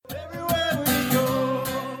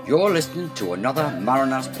You're listening to another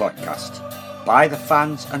Mariners podcast, by the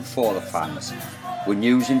fans and for the fans, with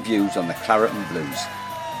news and views on the Claret and Blues.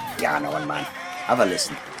 Yeah, I know one, man. Have a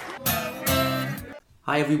listen.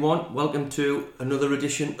 Hi everyone, welcome to another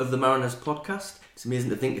edition of the Mariners podcast. It's amazing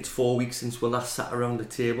to think it's 4 weeks since we last sat around the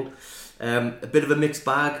table. A bit of a mixed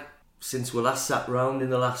bag since we last sat around in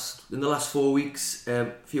the last 4 weeks.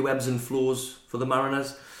 A few ebbs and flows for the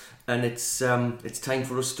Mariners, and it's time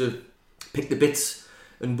for us to pick the bits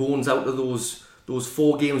and bones out of those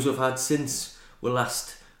 4 games we've had since we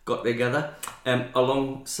last got together.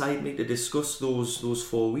 Alongside me to discuss those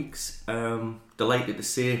 4 weeks, delighted to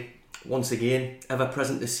say once again, ever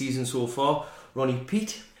present this season so far, Ronnie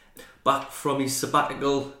Pete, back from his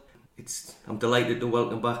sabbatical. I'm delighted to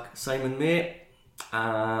welcome back Simon May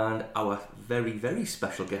and our very, very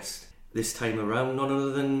special guest this time around, none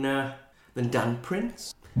other than Dan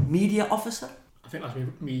Prince, media officer. I think that's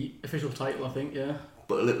my official title, I think, yeah.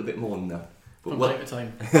 But a little bit more than that. From time to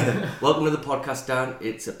time. Welcome to the podcast, Dan.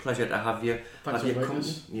 It's a pleasure to have you. Thanks for inviting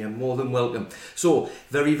us. Yeah, more than welcome. So,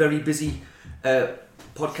 very, very busy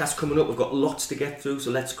podcast coming up. We've got lots to get through,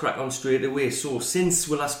 so let's crack on straight away. So, since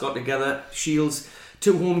we last got together, Shields,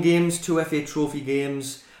 2 home games, 2 FA Trophy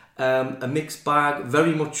games, a mixed bag,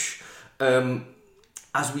 very much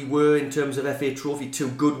as we were in terms of FA Trophy, 2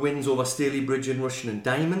 good wins over Stalybridge and Rushden and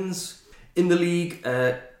Diamonds. In the league,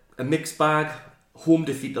 a mixed bag, home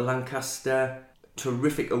defeat to Lancaster,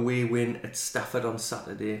 terrific away win at Stafford on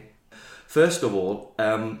Saturday. First of all,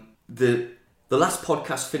 the last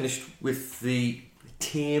podcast finished with the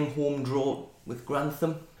tame home draw with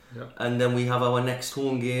Grantham, yep. And then we have our next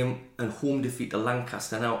home game and home defeat to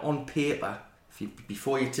Lancaster. Now, on paper,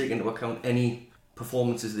 before you take into account any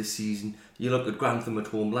performances this season, you look at Grantham at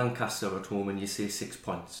home, Lancaster at home, and you say 6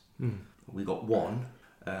 points. We got 1.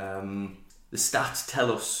 The stats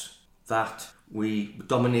tell us that we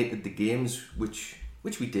dominated the games, which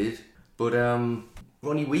we did. But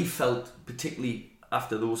Ronnie, we felt, particularly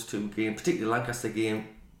after those 2 games, particularly the Lancaster game,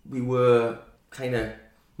 we were kind of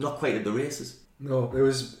not quite at the races. No, it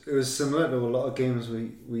was similar to a lot of games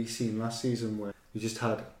we seen last season where we just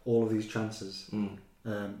had all of these chances.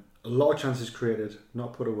 A lot of chances created,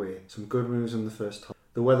 not put away. Some good moves in the first half.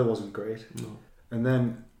 The weather wasn't great. No. And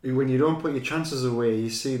then when you don't put your chances away, you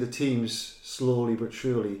see the teams slowly but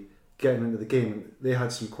surely getting into the game. They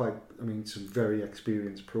had some very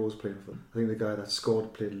experienced pros playing for them. I think the guy that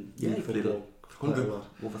scored played league football quite a lot.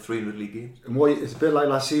 Over 300 league games. And it's a bit like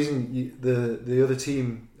last season. The other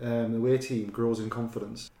team, the away team, grows in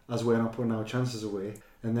confidence as we're not putting our chances away.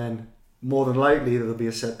 And then more than likely there'll be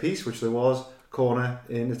a set piece, which there was, corner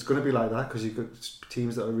in. It's going to be like that because you've got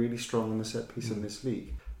teams that are really strong in the set piece in this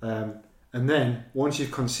league. And then once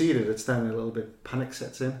you've conceded, it's then a little bit panic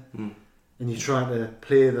sets in. And you're trying to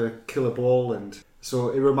play the killer ball, and so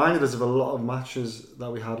it reminded us of a lot of matches that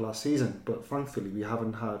we had last season, but thankfully we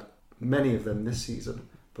haven't had many of them this season.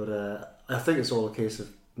 But I think it's all a case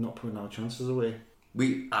of not putting our chances away.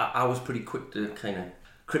 I was pretty quick to kind of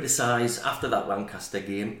criticise after that Lancaster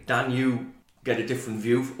game. Dan, you get a different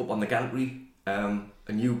view up on the gantry, and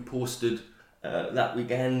you posted that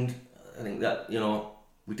weekend. I think that,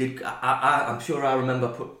 we did. I'm sure I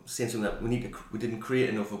remember saying something that we didn't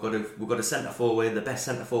create enough. We've got a centre forward, the best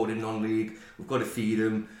centre forward in non-league. We've got to feed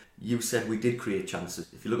him. You said we did create chances.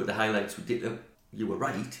 If you look at the highlights, we did. You were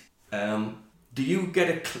right. Do you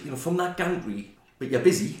get from that gantry? But you're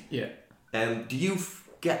busy. Yeah. Do you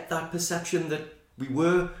get that perception that we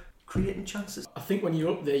were creating chances? I think when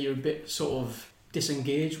you're up there, you're a bit sort of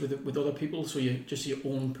disengaged with other people, so you're just your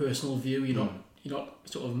own personal view. You're not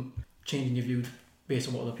sort of changing your view based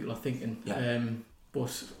on what other people are thinking. Yeah.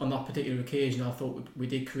 But on that particular occasion, I thought we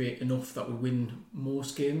did create enough that we win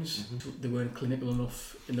most games. So they weren't clinical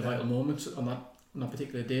enough in the vital moments on that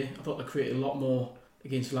particular day. I thought they created a lot more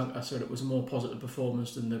against Lancaster. It was a more positive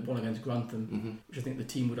performance than the one against Grantham, which I think the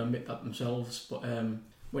team would admit that themselves. But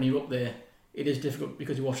when you're up there, it is difficult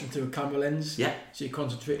because you're watching through a camera lens. Yeah. So you're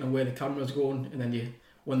concentrating on where the camera's going, and then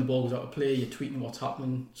when the ball goes out of play, you're tweeting what's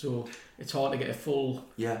happening. So it's hard to get a full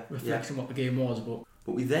reflection on what the game was.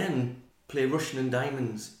 But we then play Rushden and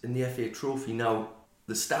Diamonds in the FA Trophy. Now,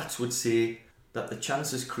 the stats would say that the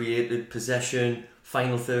chances created, possession,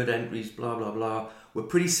 final third entries, blah, blah, blah, were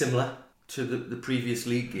pretty similar to the previous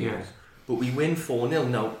league games. Yeah. But we win 4-0.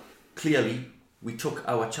 Now, clearly, we took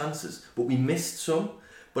our chances, but we missed some.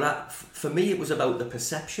 But for me, it was about the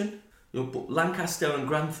perception. But Lancaster and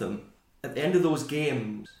Grantham, at the end of those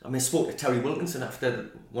games, I spoke to Terry Wilkinson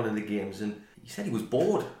after one of the games, and he said he was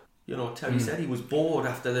bored. Terry said he was bored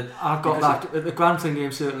after the... I got that. At the Grantham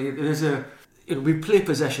game, certainly, we play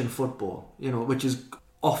possession football, which is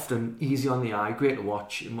often easy on the eye, great to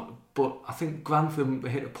watch. But I think Grantham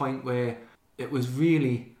hit a point where it was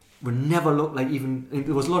really, we never looked like even,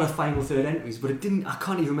 there was a lot of final third entries, but I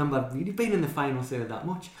can't even remember really being in the final third that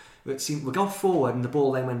much. It seemed we got forward and the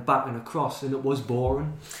ball then went back and across, and it was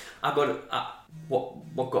boring.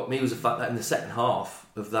 What got me was the fact that in the second half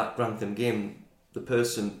of that Grantham game, the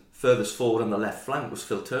person furthest forward on the left flank was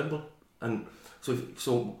Phil Turnbull. And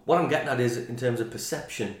so what I'm getting at is, in terms of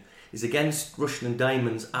perception, is against Rushden and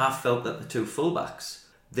Diamonds, I felt that the two fullbacks,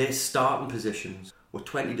 their starting positions were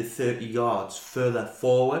 20 to 30 yards further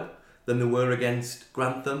forward than they were against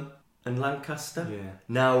Grantham and Lancaster. Yeah.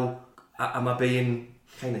 Now, am I being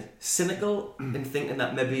kind of cynical in thinking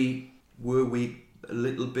that maybe were we a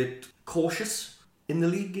little bit cautious in the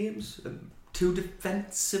league games? Too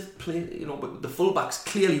defensive play, but the fullbacks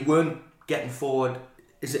clearly weren't getting forward.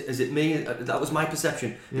 Is it me? That was my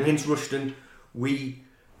perception. Yeah. Against Rushden,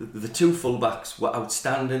 the two fullbacks were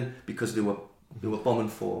outstanding because they were bombing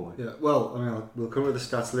forward. Yeah, well, I mean, we'll come to the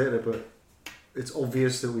stats later, but it's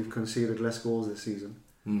obvious that we've conceded less goals this season.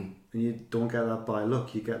 And you don't get that by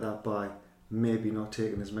luck, you get that by maybe not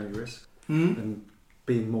taking as many risks and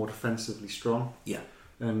being more defensively strong. Yeah.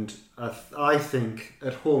 And I think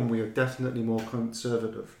at home we are definitely more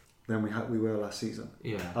conservative than we were last season.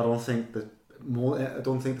 Yeah. I don't think the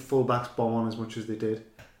fullbacks bomb on as much as they did.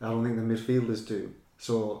 I don't think the midfielders do.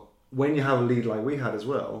 So when you have a lead like we had as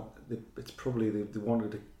well, it's probably they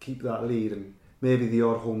wanted to keep that lead, and maybe the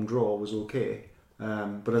odd home draw was okay.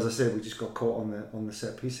 But as I said, we just got caught on the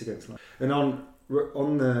set piece against them. And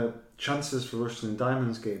on the chances for Rushden and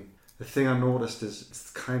Diamonds game, the thing I noticed is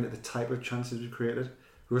it's kind of the type of chances we created.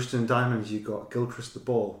 Rushden and Diamonds, you got Gilchrist the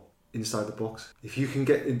ball inside the box. If you can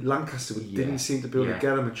get in Lancaster, we didn't seem to be able to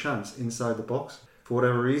get him a chance inside the box for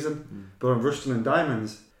whatever reason. But on Rushden and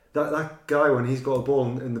Diamonds, that guy, when he's got a ball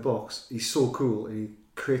in the box, he's so cool, and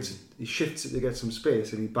he shifts it to get some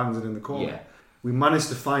space and he bangs it in the corner. Yeah. We managed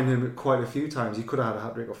to find him quite a few times. He could have had a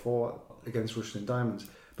hat-trick or 4 against Rushden and Diamonds,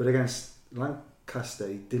 but against Lancaster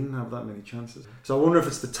he didn't have that many chances. So I wonder if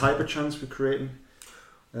it's the type of chance we're creating,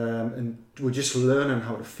 and we're just learning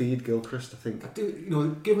how to feed Gilchrist, I think. I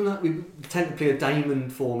do, given that we tend to play a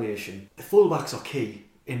diamond formation, the fullbacks are key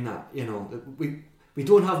in that. We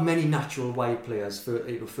don't have many natural wide players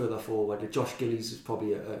further forward. Josh Gillies is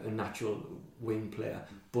probably a natural wing player,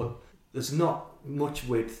 but there's not much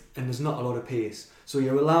width and there's not a lot of pace. So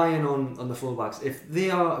you're relying on the fullbacks. If we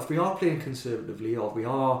are playing conservatively, or we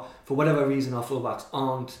are, for whatever reason, our fullbacks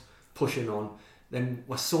aren't pushing on, then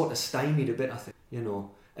we're sort of stymied a bit, I think.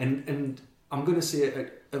 And I'm going to say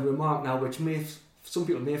a remark now, which some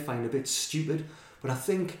people may find a bit stupid, but I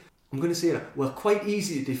think I'm going to say that we're quite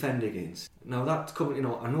easy to defend against. Now that's coming,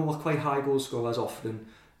 I know we're quite high goal scorers often,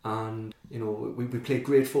 and we play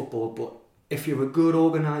great football, but if you're a good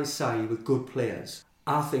organised side with good players,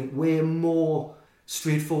 I think we're more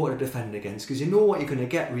straightforward to defend against, because you know what you're going to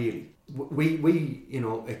get really. We a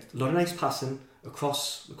lot of nice passing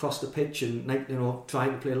across the pitch, and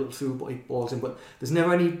trying to play a little through balls in, but there's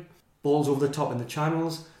never any balls over the top in the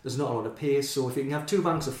channels. There's not a lot of pace, so if you can have 2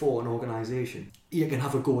 banks of 4 in organisation, you can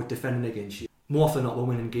have a go at defending against you. More often than not, we're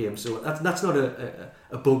winning games, so that's not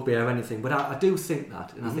a bugbear or anything. But I do think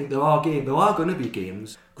that, and I think there are going to be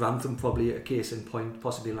games. Grantham probably a case in point,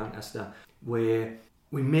 possibly Lancaster, where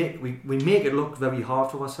we make it look very hard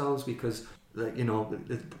for ourselves, because we're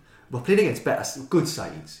playing against good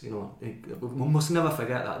sides. We must never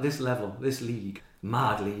forget that this level, this league,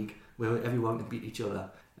 mad league, where everyone can beat each other.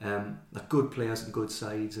 They're good players and good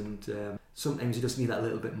sides, and sometimes you just need that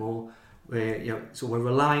little bit more. So we're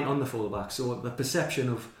relying on the fullbacks. So the perception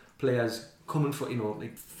of players coming for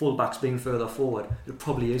fullbacks being further forward, it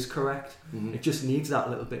probably is correct. It just needs that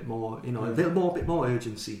little bit more, a bit more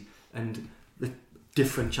urgency, and the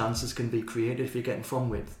different chances can be created if you're getting from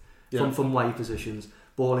width, from wide positions,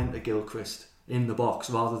 ball into Gilchrist in the box,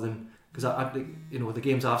 rather than, because the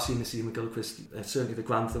games I've seen this season with Gilchrist, certainly the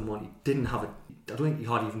Grantham one, he didn't have I don't think he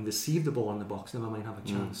hardly even received the ball in the box, never mind have a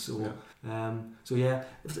chance.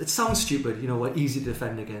 It sounds stupid, we're easy to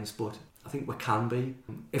defend against, but I think we can be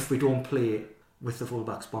if we don't play with the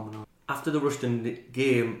fullbacks bombing on. After the Rushden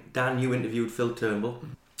game, Dan, you interviewed Phil Turnbull,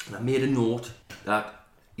 and I made a note that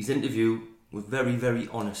his interview was very, very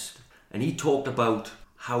honest, and he talked about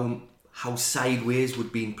how sideways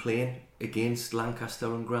we'd been playing against Lancaster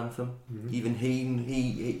and Grantham. Even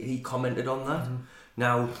he commented on that.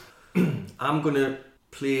 Now, I'm going to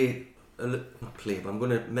I'm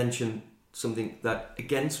going to mention something that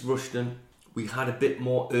against Rushden we had a bit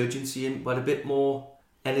more urgency in, but a bit more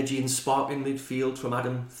energy and spark in midfield from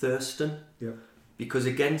Adam Thurston. Yeah. Because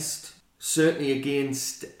certainly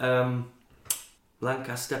against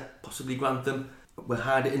Lancaster, possibly Grantham, we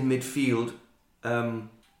had in midfield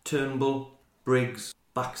Turnbull, Briggs,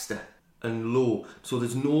 Baxter and Lowe. So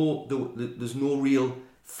there's no real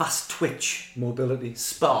fast twitch Mobility.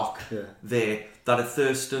 spark Yeah. there that a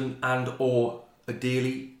Thurston and or a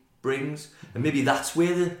Daly brings. And maybe that's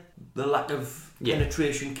where the lack of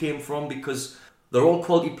penetration came from, because they're all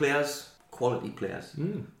quality players, great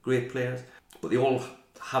players, but they all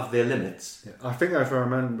have their limits. Yeah. I think if I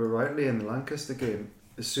remember rightly in the Lancaster game,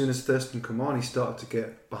 as soon as Thurston come on, he started to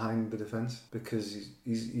get behind the defence because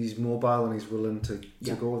he's mobile and he's willing to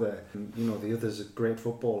go there. And, you know, the others are great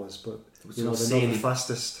footballers, but you know, they're not the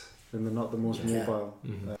fastest and they're not the most mobile.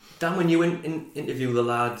 Dan, when you interview the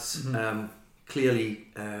lads, clearly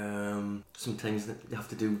sometimes they have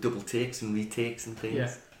to do double takes and retakes and things.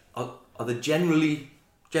 Yeah. Are they generally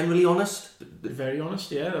honest? Very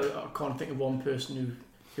honest, yeah. I can't think of one person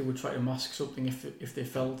who would try to mask something if they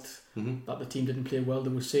felt that the team didn't play well. They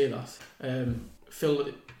would say that. Phil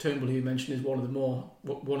Turnbull, who you mentioned, is one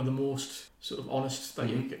of the most sort of honest that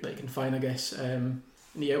you can find, I guess.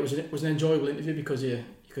 Yeah, it was an enjoyable interview because you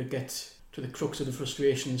could get to the crux of the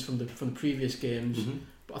frustrations from the previous games.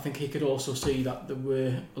 But I think he could also see that there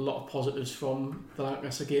were a lot of positives from the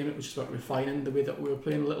Lancaster game. It was just about refining the way that we were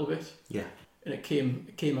playing a little bit. Yeah. And it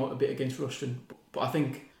came out a bit against Rushden. But I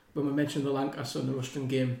think when we mentioned the Lancaster and the Rushden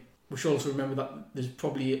game, we should also remember that there's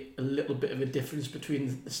probably a little bit of a difference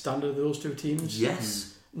between the standard of those two teams.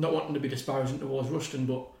 Yes. Not wanting to be disparaging towards Rushden,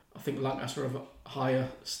 but I think Lancaster have a higher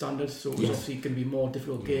standard, so it was obviously going to be a more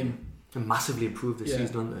difficult game. And massively improved this season,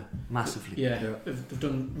 haven't they? Massively. Yeah. They've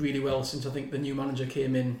done really well since I think the new manager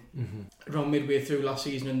came in around midway through last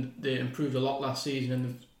season, and they improved a lot last season and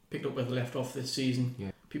they've picked up where they left off this season.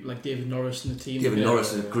 Yeah. People like David Norris in the team. David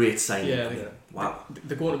Norris is a great signing. Yeah, wow.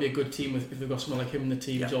 They're going to be a good team if they've got someone like him in the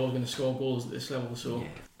team who's always going to score goals at this level. So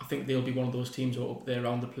I think they'll be one of those teams who are up there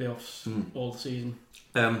around the playoffs all the season.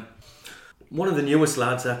 One of the newest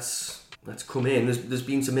lads that's come in, there's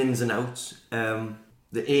been some ins and outs.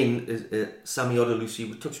 The in is Sammy Odelusi.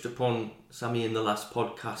 We touched upon Sammy in the last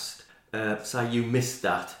podcast. So you missed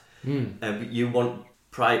that. You want,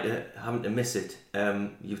 prior to having to miss it,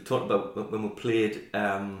 you've talked about when we played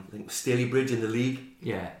I think Staley Bridge in the league.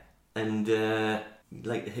 Yeah. And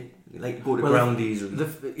like to go to ground easily.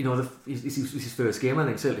 It's his first game, I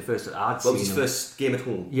think, certainly first at Arts. Well, it was his first game at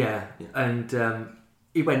home. Yeah. And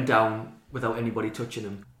he went down without anybody touching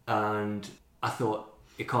him, and I thought,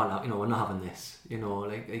 you can't, we're not having this.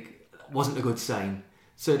 Like wasn't a good sign.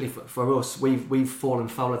 Certainly for us, we've fallen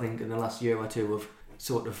foul, I think, in the last year or two of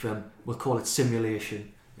sort of we'll call it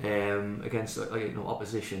simulation against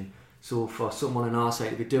opposition. So for someone on our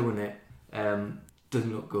side to be doing it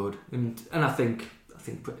doesn't look good. And I think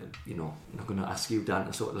I'm not going to ask you, Dan,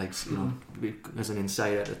 to sort of like as an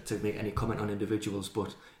insider to make any comment on individuals,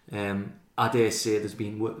 but I dare say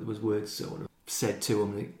was words sort of said to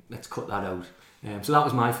him, like, let's cut that out. So that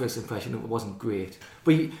was my first impression. It wasn't great,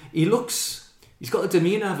 but he's got the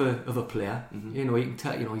demeanour of a player. You can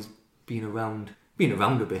tell. He's been around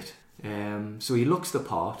a bit. So he looks the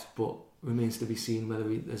part, but remains to be seen whether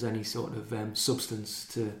there's any sort of substance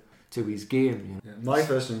to his game. Yeah, my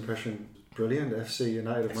first impression, brilliant. FC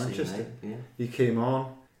United of Manchester. He came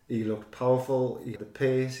on. He looked powerful. He had the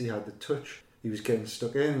pace. He had the touch. He was getting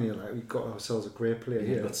stuck in. And you're like, we got ourselves a great player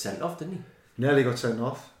here. He got sent off, didn't he? Nearly got sent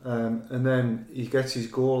off, and then he gets his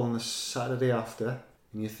goal on the Saturday after,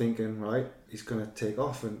 and you're thinking, right, he's going to take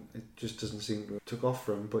off, and it just doesn't seem to have took off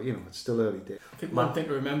for him. But it's still early days. I think one thing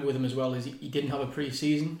to remember with him as well is he didn't have a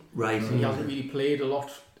pre-season, right? He hasn't really played a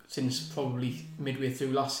lot since probably midway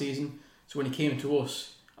through last season. So when he came to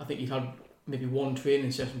us, I think he'd had maybe one training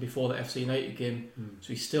session before the FC United game, so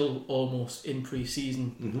he's still almost in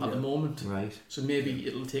pre-season at the moment. Right. So maybe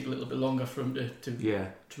it'll take a little bit longer for him to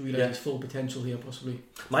realise his full potential here, possibly.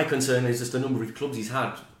 My concern is just the number of clubs he's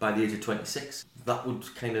had by the age of 26. That would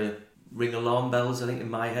kind of ring alarm bells, I think, in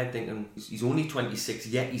my head, thinking he's only 26,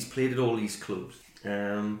 yet he's played at all these clubs.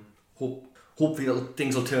 Hopefully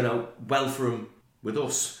things will turn out well for him with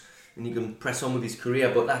us, and he can press on with his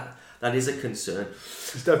career, but that is a concern.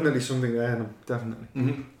 There's definitely something there in him,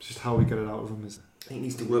 definitely. Just how we get it out of him is. I think he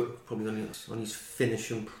needs to work probably on his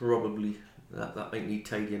finishing, probably. That might need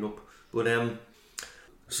tidying up. But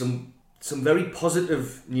some very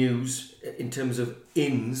positive news in terms of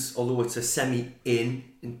ins, although it's a semi-in.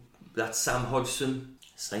 That Sam Hodgson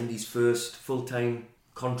signed his first full-time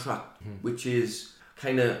contract, which is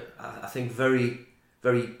kind of, I think, very,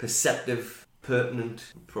 very perceptive,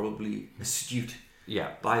 pertinent, probably astute.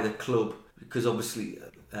 By the club, because obviously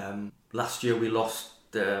last year we lost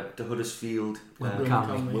to Huddersfield, Will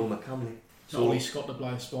McCamley. So not only Scott the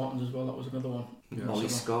Blythe Spartans as well, that was another one. Ollie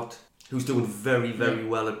Scott, who's doing very, very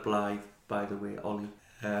well at Blythe, by the way, Ollie.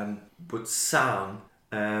 But Sam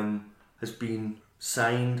has been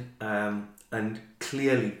signed and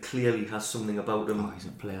clearly has something about him. Oh, he's a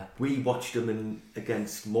player. We watched him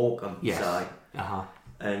against Morecambe side,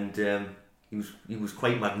 and he was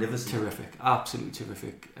quite magnificent. Terrific, absolutely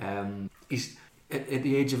terrific. He's at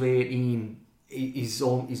the age of 18. He's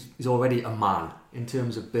already a man in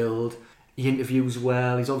terms of build. He interviews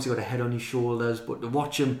well. He's obviously got a head on his shoulders. But to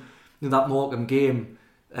watch him in that Morecambe game,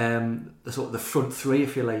 the sort of the front three,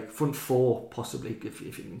 if you like, front four possibly, if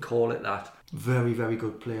you can call it that, very, very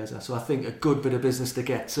good players. So I think a good bit of business to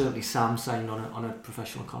get. Certainly Sam signed on a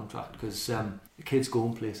professional contract, because the kids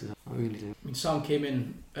going places. I really do. I mean, Sam came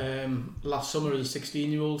in last summer as a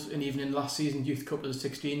 16-year-old, and even in last season's Youth Cup as a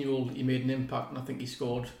 16-year-old, he made an impact, and I think he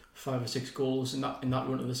scored 5 or 6 goals in that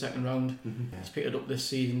run to the second round. He's picked it up this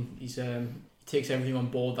season. He takes everything on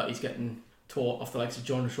board that he's getting taught off the likes of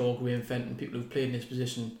John Shaw, Graham Fenton, people who've played in his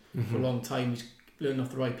position for a long time. He's learning off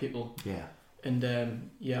the right people. Yeah. And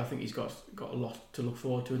I think he's got a lot to look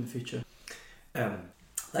forward to in the future.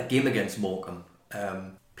 That game against Morecambe,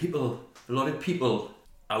 a lot of people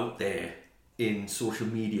out there in social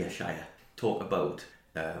media shire talk about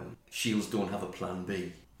Shields don't have a plan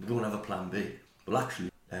B. We don't have a plan B. Well,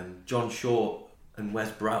 actually, John Shaw and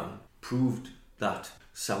Wes Brown proved that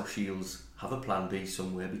South Shields have a plan B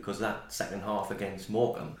somewhere, because that second half against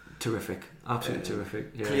Morecambe, terrific, absolutely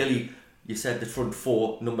terrific. Yeah. Clearly, you said the front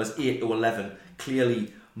four, numbers 8 to 11,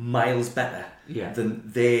 clearly miles better than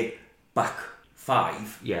their back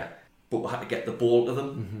 5. Yeah. But we had to get the ball to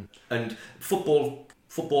them. And football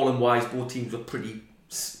and wise, both teams were pretty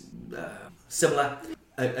similar,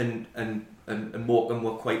 and Morecambe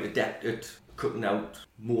were quite adept at cutting out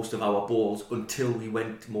most of our balls until we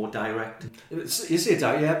went more direct. You say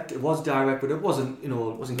direct, it was direct, but it wasn't,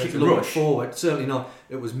 wasn't Kick kicking and rush forward. Certainly not.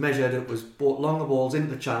 It was measured. It was brought longer balls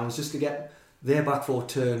into the channels just to get their back four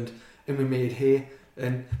turned, and we made hay.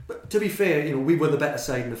 But to be fair, we were the better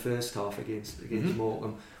side in the first half against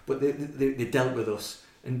Morecambe, but they dealt with us,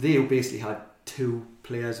 and they basically had 2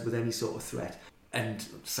 players with any sort of threat. And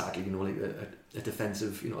sadly, like a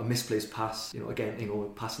defensive, a misplaced pass,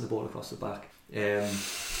 again, passing the ball across the back. I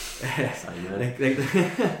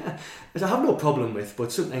have no problem with,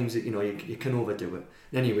 but sometimes you can overdo it.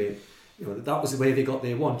 Anyway, that was the way they got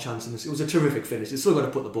their one chance, and it was a terrific finish. They still got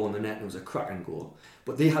to put the ball in the net, and it was a cracking goal.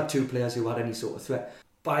 But they had 2 players who had any sort of threat.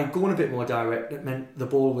 By going a bit more direct, it meant the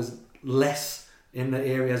ball was less in the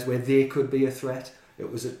areas where they could be a threat. It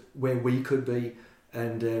was where we could be,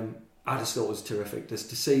 and I just thought it was terrific. Just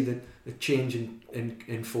to see the change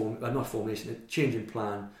in form, not formation, the change in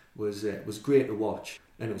plan was great to watch,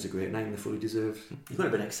 and it was a great night and they fully deserved. You got a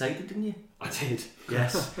bit excited, didn't you? I did,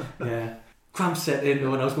 yes. Yeah. Cramps set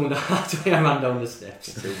in when I was going to halfway. I ran down the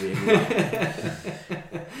steps.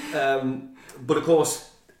 But of course,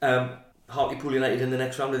 Hartlepool United in the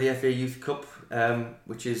next round of the FA Youth Cup,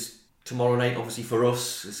 which is tomorrow night. Obviously for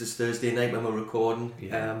us, this is Thursday night when we're recording.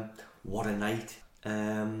 Yeah. What a night!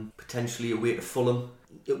 Potentially away to Fulham.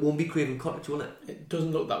 It won't be Craven Cottage, will it? It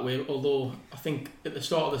doesn't look that way, although I think at the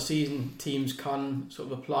start of the season teams can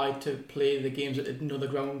sort of apply to play the games at another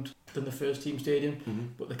ground than the first team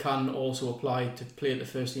stadium, but they can also apply to play at the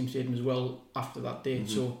first team stadium as well after that date.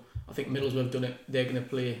 So I think Middlesbrough have done it. They're going to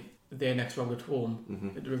play their next round at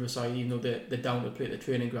home at the Riverside, even though they're down to play at the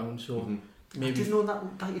training ground. So maybe I didn't know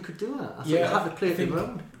that you could do that. I thought you had to play at the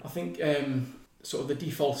ground. I think sort of the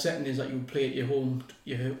default setting is that you would play at your home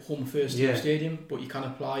first team stadium, but you can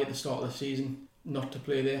apply at the start of the season not to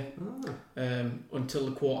play there until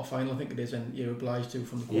the quarter final. I think it is, and you're obliged to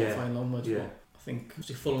from the quarter final onwards. But I think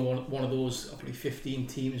Fulham one of those probably 15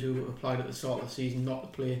 teams who applied at the start of the season not to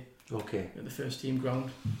play at the first team ground.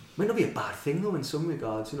 Might not be a bad thing though in some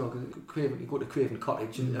regards, because you go to Craven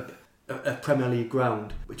Cottage and a Premier League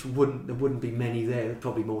ground, which there wouldn't be many there.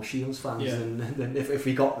 Probably more Shields fans than if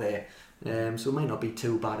we got there. So it might not be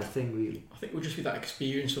too bad a thing really. I think it would just be that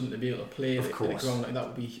experience, something to be able to play at a ground like that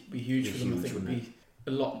would be huge for them. I think it would be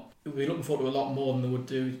a lot. We'd be looking forward to a lot more than they would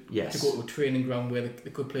do to go to a training ground where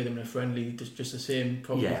they could play them in a friendly, just the same.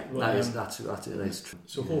 Probably. Yeah, that's true.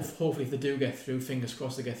 So hopefully, if they do get through, fingers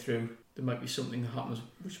crossed they get through. There might be something that happens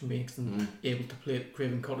which makes them able to play at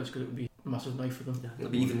Craven Cottage, because it would be a massive night for them. Yeah,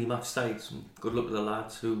 it'll be evenly matched sides. Good luck to the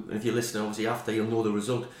lads who, and if you're listening, obviously after you'll know the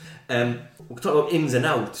result. We'll talk about ins and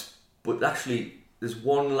outs, but actually there's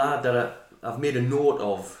one lad that I've made a note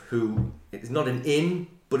of who is not an in,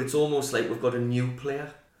 but it's almost like we've got a new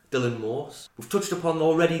player. Dylan Morse. We've touched upon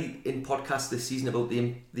already in podcasts this season about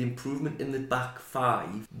the improvement in the back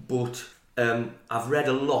 5, but I've read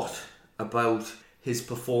a lot about his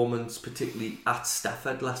performance, particularly at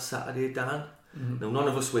Stafford last Saturday, Dan. Now, none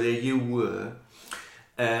of us were there, you were.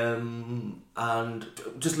 And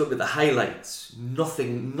just look at the highlights.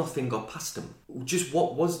 Nothing got past him. Just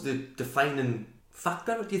what was the defining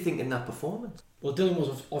factor, do you think, in that performance? Well, Dylan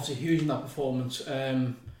was obviously huge in that performance.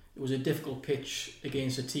 It was a difficult pitch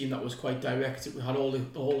against a team that was quite direct. It had all the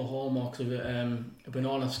hallmarks of a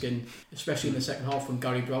banana skin, especially in the second half when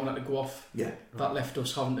Gary Brown had to go off. Yeah. That left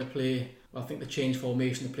us having to play, well, I think the change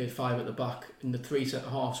formation, they played 5 at the back in the 3 centre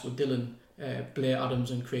halves with Dylan, Blair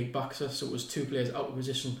Adams and Craig Baxter. So it was 2 players out of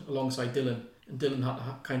position alongside Dylan. And Dylan had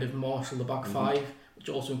to kind of marshal the back 5, which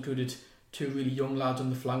also included 2 really young lads on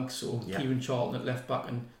the flanks. So Kieran Charlton at left back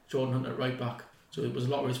and Jordan Hunt at right back. So it was a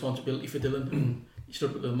lot of responsibility for Dylan. And he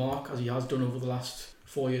stood up at the mark, as he has done over the last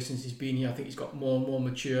 4 years since he's been here. I think he's got more and more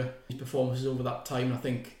mature. His performances over that time, I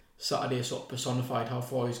think Saturday sort of personified how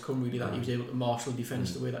far he's come, really, that he was able to marshal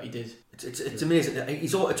defence the way that he did. It's amazing.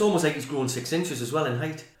 It's almost like he's grown 6 inches as well in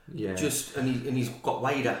height. Yeah. And he's got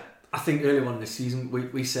wider. I think earlier on this season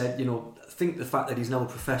we said, I think the fact that he's now a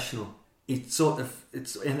professional, I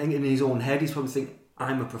think in his own head he's probably thinking,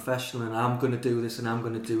 I'm a professional and I'm going to do this and I'm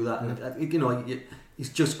going to do that. And, he's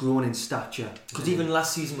just grown in stature. Because even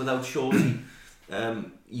last season without Shorty,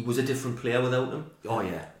 he was a different player without him. Oh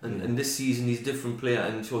yeah. And this season he's a different player,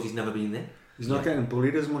 and Shorty's never been there. He's not getting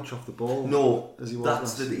bullied as much off the ball. No, as he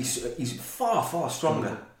was. He's far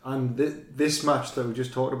stronger. And this match that we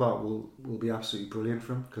just talked about will be absolutely brilliant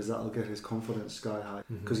for him, because that'll get his confidence sky high.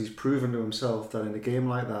 Because he's proven to himself that in a game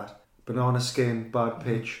like that, banana skin, bad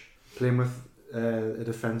pitch, playing with a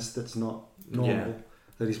defence that's not normal,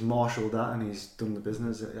 that he's marshalled that and he's done the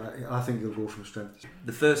business. I think he'll go from strength.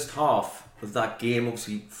 The first half of that game,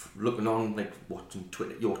 obviously looking on, like watching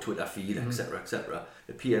your Twitter feed, etc.,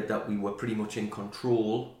 it appeared that we were pretty much in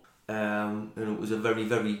control. And it was a very,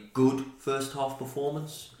 very good first half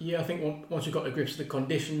performance. Yeah, I think once we got to grips with the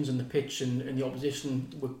conditions and the pitch and the opposition,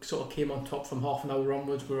 we sort of came on top from half an hour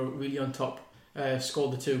onwards. We were really on top.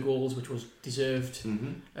 Scored the 2 goals, which was deserved.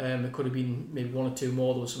 It could have been maybe 1 or 2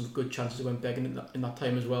 more. There was some good chances that went begging in that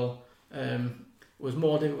time as well. It was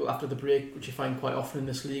more difficult after the break, which you find quite often in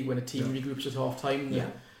this league when a team regroups at half time.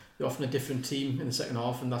 They're often a different team in the second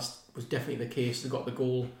half, and that was definitely the case. They got the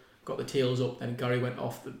goal, got the tails up, then Gary went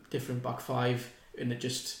off the different back 5, and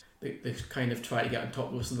they kind of tried to get on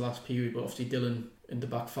top of us in the last period, but obviously Dylan in the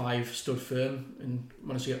back 5 stood firm and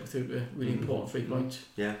managed to get through a really important 3 points.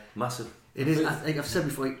 Yeah, massive. It is. Like I've said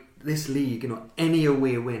before, this league, any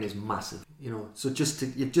away win is massive. So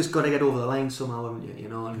you've just got to get over the line somehow, haven't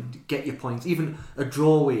you? And get your points. Even a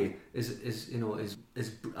draw away is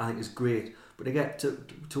I think is great. But to get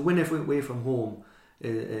to win away from home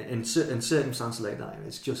in circumstances like that,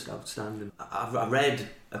 it's just outstanding. I read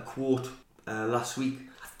a quote last week.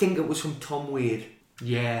 I think it was from Tom Wade.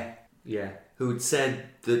 Yeah. Who had said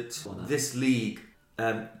that this league,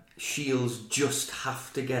 Shields just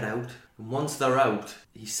have to get out. And once they're out,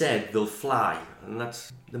 he said they'll fly, and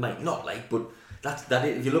they might not but that's that.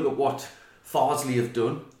 If you look at what Farsley have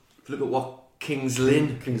done, if you look at what Kings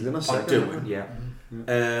Lynn are doing,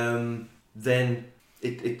 then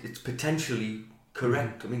it's potentially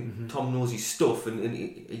correct. I mean, Tom knows his stuff, and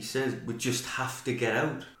he says we just have to get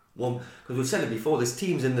out. Because we've said it before, there's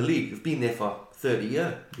teams in the league who've been there for 30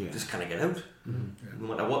 years, just kind of get out. No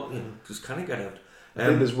matter what, just kind of get out. I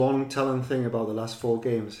think there's one telling thing about the last 4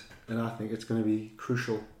 games, and I think it's going to be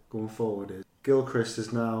crucial going forward. Is Gilchrist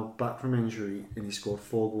is now back from injury, and he scored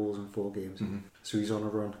 4 goals in 4 games, so he's on a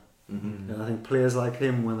run. And I think players like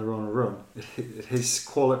him, when they're on a run, his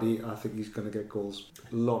quality, I think he's going to get goals,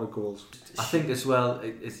 a lot of goals. I think as well,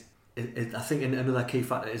 I think another key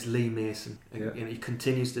factor is Lee Mason. He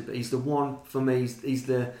continues to. He's the one for me. He's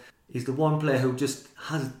the one player who just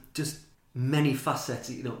has many facets.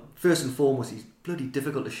 First and foremost, he's bloody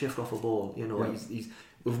difficult to shift off a ball.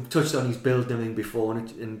 We've touched on his build and everything before,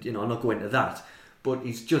 and I'm not going into that. But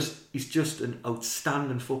he's just an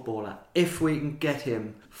outstanding footballer. If we can get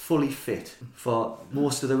him fully fit for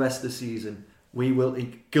most of the rest of the season,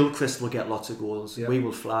 Gilchrist will get lots of goals. We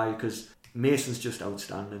will fly, because Mason's just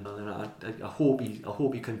outstanding, and I hope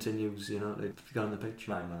he continues. To get on the pitch.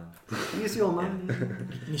 My man, he's your man.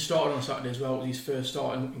 And he started on Saturday as well. It was his first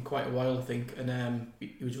start in quite a while, I think, and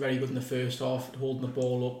he was very good in the first half, holding the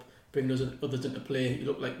ball up, bringing others into play. He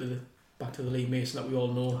looked like the back to the Lee Mason that we all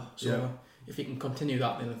know. So if he can continue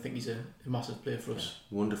that, then I think he's a massive player for us.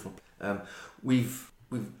 Wonderful. We've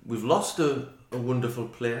lost a wonderful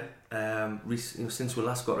player since we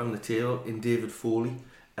last got around the table in David Foley.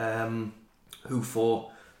 Who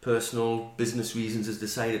for personal business reasons has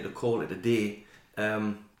decided to call it a day.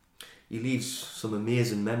 He leaves some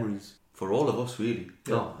amazing memories for all of us, really.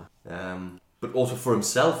 Yeah. But also for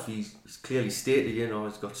himself, he's clearly stated, you know,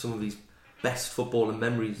 he's got some of his best footballing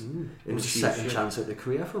memories. It was a second chance at the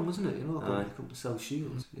career for him, wasn't it? You know, come to South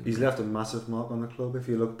Shields. He's left a massive mark on the club. If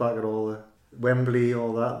you look back at all the Wembley,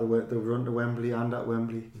 all that, the run to Wembley and at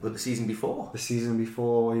Wembley. But the season before,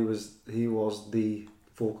 he was the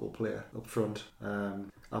focal player up front.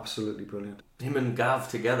 Absolutely brilliant. him and Gav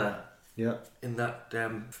together. Yeah. In that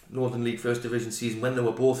Northern League First Division season when they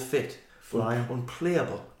were both fit, Flying.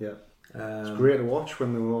 unplayable. Yeah. It's great to watch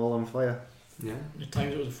when they were all on fire. Yeah. At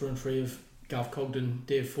times it was a front three of Gav Cogden,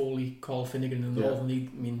 Dave Foley, Carl Finnegan in the Northern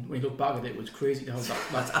League. I mean, when you look back at it was crazy to have that.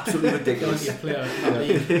 That's absolutely ridiculous. Player in that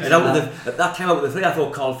league. And at that time, out of the three, I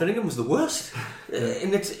thought Carl Finnegan was the worst.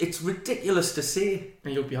 And it's ridiculous to see.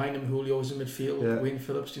 And you look behind him, Julio was in midfield, Wayne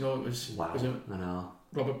Phillips, you know, it was, Wow. I know.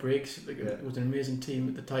 Robert Briggs, it was an amazing team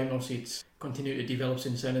at the time. Obviously it's continued to develop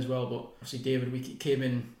since then as well, but obviously David Wiki came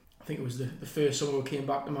in, I think it was the first summer we came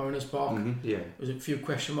back to Mariners Park. Yeah. There was a few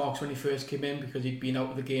question marks when he first came in because he'd been out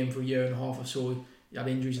of the game for a year and a half or so. He had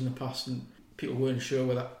injuries in the past and people weren't sure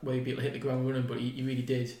whether he'd be able to hit the ground running, but he really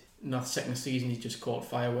did. In that second season he just caught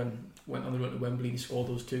fire when went on the run to Wembley and he scored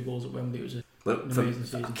those 2 goals at Wembley. It was an amazing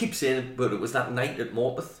season. I keep saying it, but it was that night at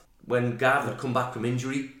Morpeth when Gav had come back from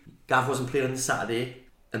injury. Gav wasn't playing on the Saturday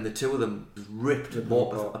and the two of them ripped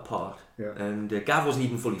Morpeth apart. Yeah. And Gav wasn't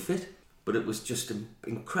even fully fit, but it was just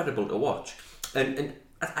incredible to watch. And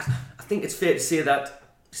I think it's fair to say that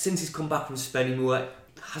since he's come back from Spennymoor, it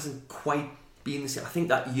hasn't quite been the same. I think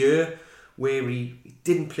that year where he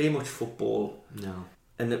didn't play much football, No.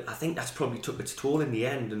 and I think that's probably took its toll in the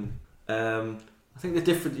end. And I think the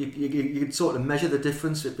difference, you could sort of measure the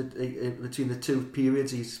difference between the two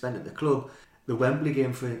periods he spent at the club. The Wembley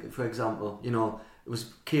game, for example, you know, it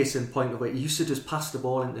was case in point of where he used to just pass the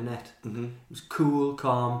ball into net. mm-hmm. It was cool,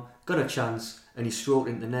 calm, got a chance, and he stroked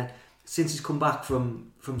into net. Since he's come back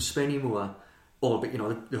from Spennymoor, but you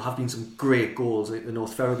know there have been some great goals. Like the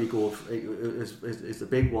North Ferriby goal is the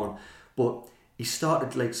big one, but he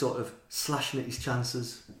started like sort of slashing at his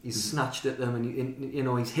chances. He's snatched at them, and you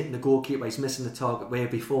know he's hitting the goalkeeper. He's missing the target. Where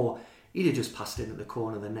before he'd have just passed in at the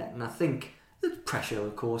corner of the net. And I think the pressure,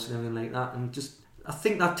 of course, and everything like that, and just I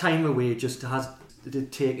think that time away just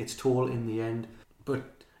did take its toll in the end. But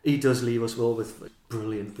he does leave us all with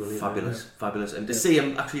brilliant, fabulous. And to see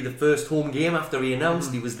him actually the first home game after he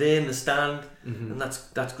announced he was there in the stand, and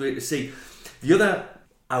that's great to see. The other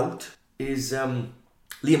out is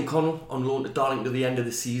Liam Connell on loan to Darlington to the end of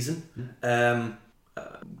the season.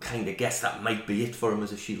 Kind of guess that might be it for him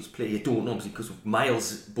as a Shields player. You don't know, obviously, because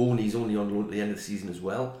Miles Boney's only on loan to the end of the season as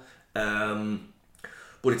well.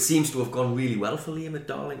 But it seems to have gone really well for Liam at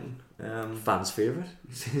Darlington. Fans' favourite.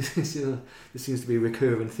 There seems to be a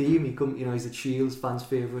recurring theme. He's a Shields fans'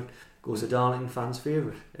 favourite. Goes to Darlington fans'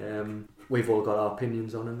 favourite. We've all got our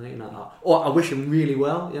opinions on him. You know. I wish him really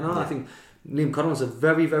well. You know, I think Liam Connell's a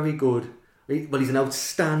very, very good. He's an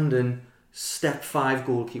outstanding step 5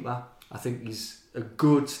 goalkeeper. I think he's a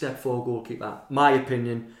good step 4 goalkeeper. My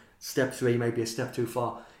opinion, step 3 may be a step too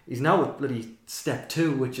far. He's now at bloody step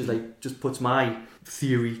 2, which is like just puts my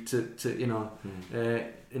theory to you know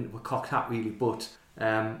into a cocked hat really. But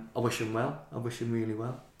I wish him well. I wish him really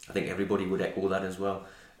well. I think everybody would echo that as well.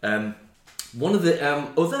 One of the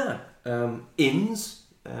other ins,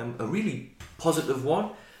 a really positive one,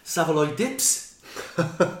 Savaloy Dips.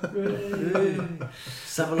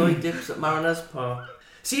 Savaloy Dips at Mariners Park.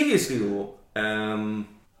 Seriously though,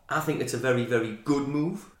 I think it's a very, very good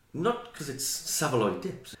move. Not because it's Savaloy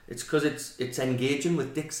Dips, it's because it's engaging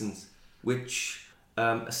with Dixon's, which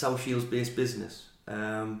a South Shields based business.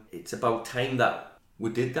 It's about time that we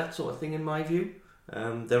did that sort of thing in my view.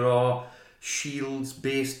 There are Shields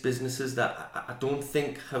based businesses that I don't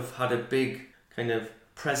think have had a big kind of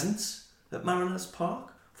presence at Mariners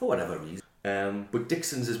Park for whatever reason. But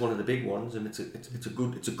Dixon's is one of the big ones, and it's a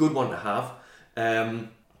good one to have.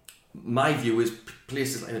 My view is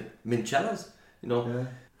places like Minchella's, you know. Yeah.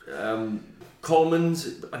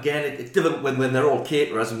 Coleman's, again, it's different when they're all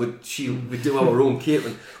caterers and we do our own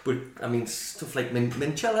catering, but I mean stuff like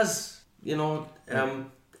Minchella's, you know,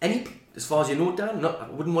 any, as far as you know, Dan, I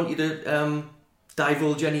wouldn't want you to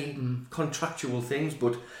divulge any contractual things,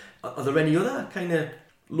 but are there any other kind of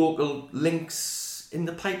local links in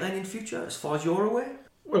the pipeline in future as far as you're aware?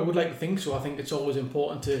 Well, I would like to think so. I think it's always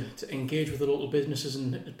important to engage with the local businesses,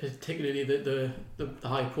 and particularly the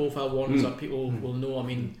high profile ones that people will know. I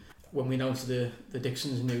mean, when we announced the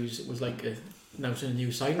Dixon's news, it was like announcing a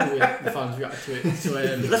new sign. The fans reacted to it.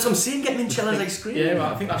 That's what I'm saying, getting Minchella's ice cream. Yeah,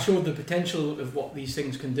 well, I think that showed the potential of what these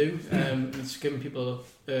things can do. It's given people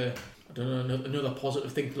a I don't know, another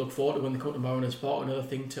positive thing to look forward to when they come to Mariners Park, another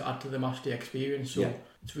thing to add to the matchday experience. So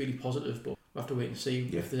it's really positive, but we'll have to wait and see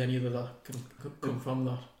if there's any other that can come from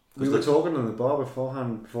that. We were talking in the bar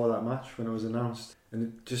beforehand, before that match, when it was announced, and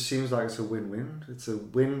it just seems like it's a win-win. It's a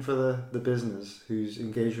win for the business who's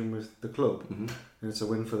engaging with the club, and it's a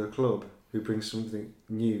win for the club who brings something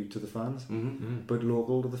new to the fans, but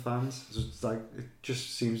local to the fans. So it's like, it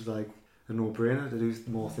just seems like a no-brainer to do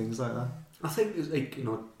more things like that. I think it's like,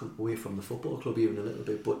 away from the football club even a little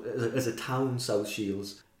bit, but as a town, South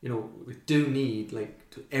Shields, we do need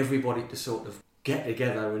everybody to sort of get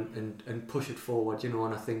together and push it forward,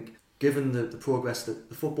 and I think given the progress that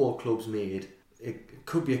the football club's made, it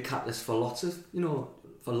could be a catalyst for lots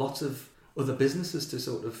of other businesses to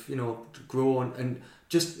sort of to grow and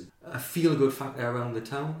just a feel good factor around the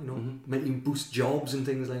town, making boost jobs and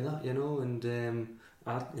things like that, and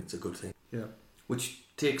I think it's a good thing. Yeah. Which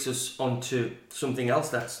takes us on to something else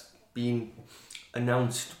that's been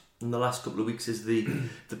announced in the last couple of weeks, is the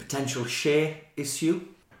potential share issue.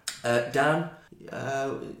 Dan,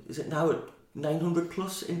 is it now at 900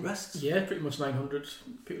 plus interests? Yeah, pretty much 900.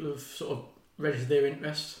 People have sort of registered their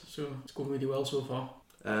interest, so it's going really well so far.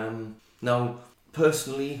 Now,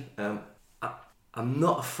 personally, I'm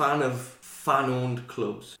not a fan of fan-owned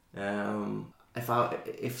clubs.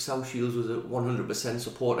 If South Shields was a 100%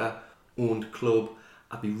 supporter-owned club,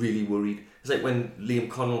 I'd be really worried. It's like when Liam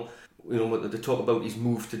Connell, they talk about his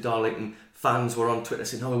move to Darlington, fans were on Twitter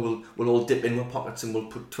saying, we'll all dip in our pockets and we'll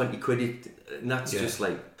put 20 quid in, and that's just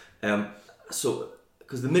like... So,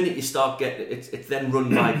 because the minute you start getting it's then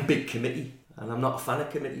run by a big committee, and I'm not a fan of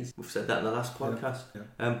committees. We've said that in the last podcast.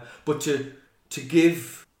 Yeah. But to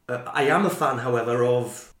give... I am a fan, however,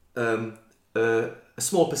 of a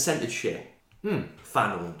small percentage share,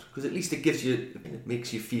 fan-owned, because at least it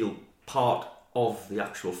makes you feel part of the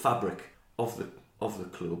actual fabric of the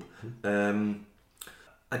club.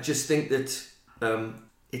 I just think that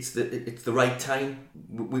it's the right time.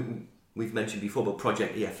 We've mentioned before about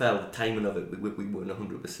Project EFL, the timing of it. We weren't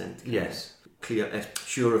 100% clear,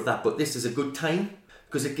 sure of that, but this is a good time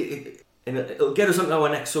because it'll get us on to our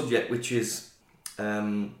next subject, which is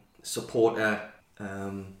supporter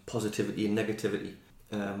positivity and negativity.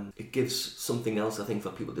 It gives something else, I think,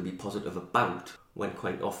 for people to be positive about, when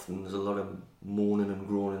quite often there's a lot of moaning and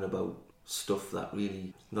groaning about stuff that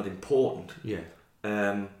really not important. Yeah.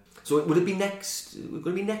 So would it be next? Going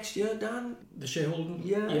to be next year, Dan? The shareholding?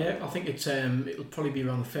 Yeah. I think it'll probably be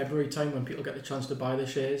around February time when people get the chance to buy the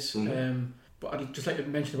shares. But I'd just like to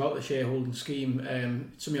mention about the shareholding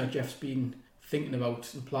scheme. Something that Jeff's been thinking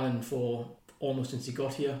about and planning for almost since he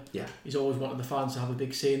got here. Yeah. He's always wanted the fans to have a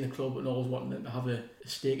big say in the club and always wanted them to have a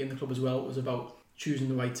stake in the club as well. It was about choosing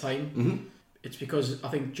the right time. It's because I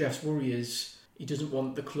think Jeff's worry is he doesn't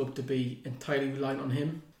want the club to be entirely reliant on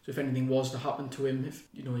him. So if anything was to happen to him,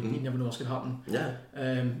 you never know what's going to happen. Yeah.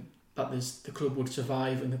 That the club would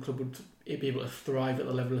survive and the club would be able to thrive at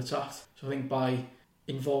the level it's at. So I think by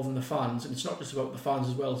involving the fans, and it's not just about the fans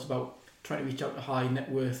as well, it's about trying to reach out to high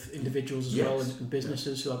net worth individuals as well and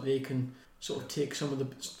businesses so that they can sort of take some of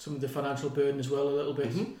the financial burden as well a little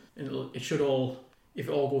bit. And it should all, if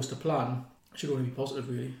it all goes to plan, it should only be positive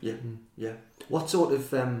really. Yeah. What sort of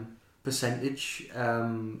percentage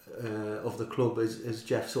of the club is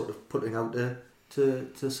Jeff sort of putting out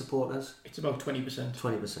to supporters? It's about 20%.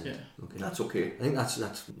 20%. Yeah. Okay. That's okay. I think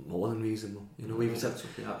that's more than reasonable. We've said that's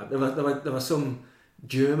okay. there were some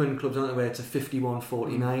German clubs on there where it's a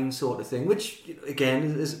 51-49 sort of thing, which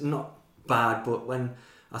again is not bad, but when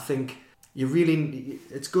I think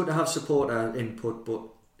it's good to have supporter input, but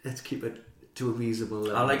let's keep it to a reasonable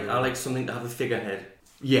level. I like something to have a figurehead.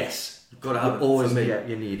 Yes, you've got to have always. It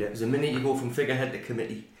You need it. Because the minute you go from figurehead to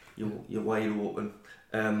committee, you're wide open.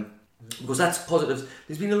 Because that's positives.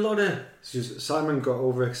 There's been a lot of... It's just Simon got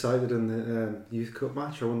overexcited in the Youth Cup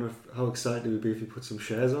match. I wonder how excited he would be if he put some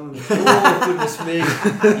shares on. Oh, goodness me.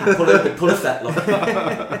 You'd pull a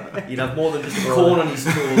fetlock. You'd have more than just a corn on his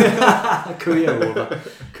toe. Career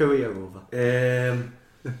over.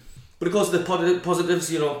 But of course the positives,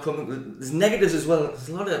 there's negatives as well. There's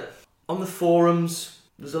a lot of... On the forums,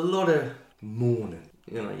 there's a lot of moaning.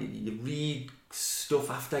 You read stuff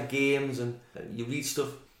after games and you read stuff.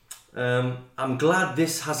 I'm glad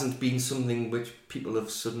this hasn't been something which people have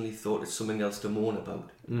suddenly thought it's something else to moan about.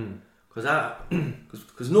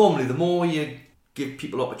 Because normally the more you give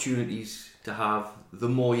people opportunities to have, the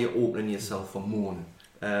more you're opening yourself for moaning.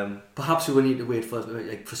 Perhaps we will need to wait for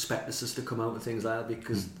prospectuses to come out and things like that,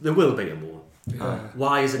 because there will be a moan.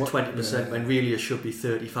 Why is it 20% when really it should be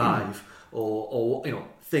 35 or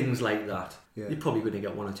things like that? You're probably going to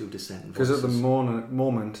get one or two dissent. Because at the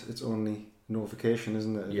moment it's only notification,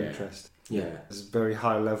 isn't it, of Yeah. interest? Yeah. It's very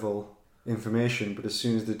high level information, but as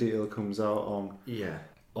soon as the detail comes out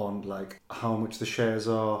on like how much the shares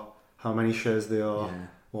are, how many shares they are,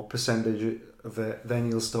 what percentage of it, then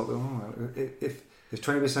you'll start. If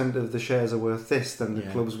 20% of the shares are worth this, then the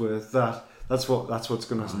club's worth that. That's what's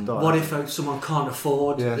going to start. What if someone can't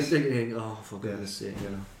afford? Yes. Oh, for goodness sake!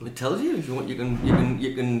 Well, it tells you if you want. You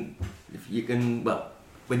can. Well,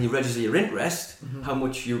 when you register your interest, how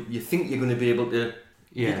much you think you're going to be able to.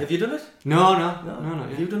 Yeah. Have you done it? No.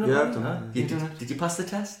 Have you done it? Yeah, I've done it. Did you pass the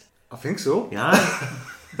test? I think so. Yeah.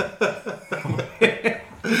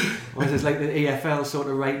 Or is it like the EFL sort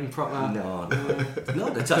of rating proper? No.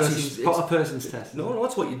 That's actually proper person's test. No,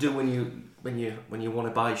 that's what you do when you want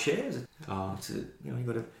to buy shares. Oh. You've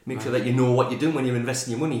got to make sure that you know what you're doing when you're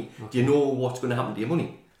investing your money. Okay. Do you know what's going to happen to your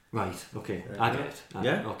money? Right. Okay. I get it.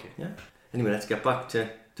 Yeah. Okay. Yeah. Anyway, let's get back to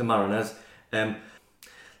Mariners.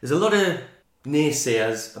 There's a lot of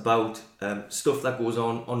naysayers about stuff that goes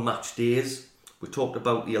on match days. We talked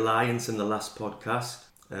about the alliance in the last podcast,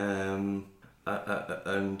 and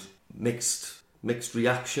mixed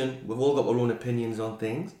reaction. We've all got our own opinions on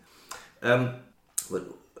things.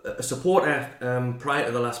 But a supporter prior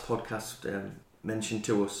to the last podcast mentioned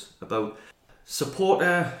to us about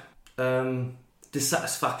supporter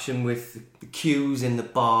dissatisfaction with the queues in the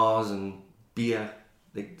bars and beer,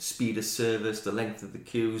 the speed of service, the length of the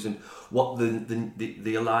queues, and what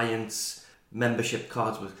the alliance membership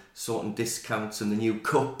cards were sorting discounts and the new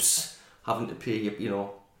cups having to pay,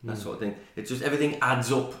 that sort of thing. It's just everything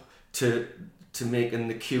adds up to making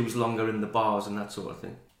the queues longer in the bars and that sort of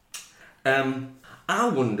thing. I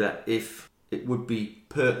wonder if it would be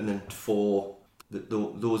pertinent for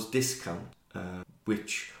those discounts,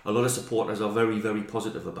 which a lot of supporters are very, very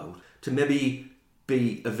positive about, to maybe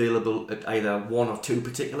be available at either one or two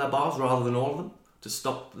particular bars rather than all of them, to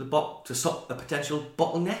stop a potential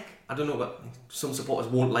bottleneck. I don't know, but some supporters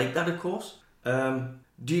won't like that, of course.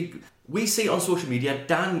 We see it on social media.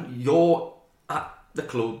 Dan, you're at the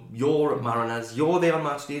club, you're at Mariners, you're there on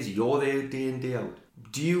match days, you're there day in, day out.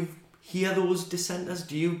 Do you hear those dissenters?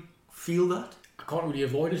 Do you feel that? I can't really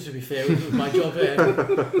avoid it, to be fair, with my job.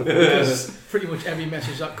 Because pretty much every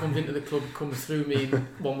message that comes into the club comes through me in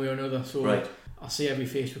one way or another. So right. I see every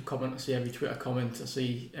Facebook comment, I see every Twitter comment, I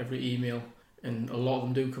see every email, and a lot of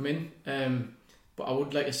them do come in. But I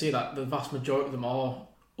would like to say that the vast majority of them are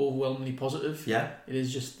overwhelmingly positive. Yeah. It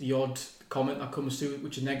is just the odd comment that comes through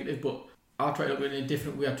which is negative, but I try to look at it in a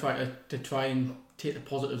different way. I try to try and take the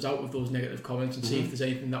positives out of those negative comments and see if there's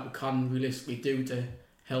anything that we can realistically do to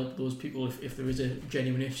help those people if there is a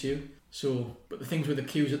genuine issue. So, but the things with the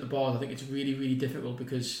queues at the bars, I think it's really, really difficult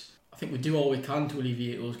because I think we do all we can to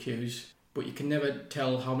alleviate those queues, but you can never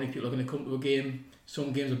tell how many people are going to come to a game.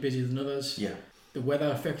 Some games are busier than others. Yeah. The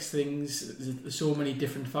weather affects things. There's so many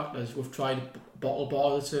different factors. We've tried bottle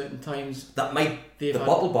bars at certain times.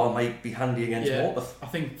 Bottle bar might be handy against water. I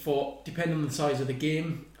think depending on the size of the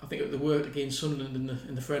game, I think they worked against Sunderland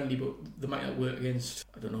in the friendly, but they might not work against,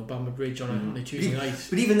 I don't know, Bamber Bridge on a Tuesday night.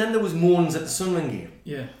 But even then there was moans at the Sunderland game.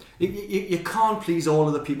 Yeah. You can't please all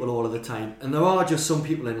of the people all of the time, and there are just some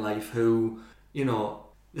people in life who,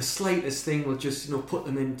 the slightest thing will just put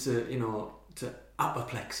them into to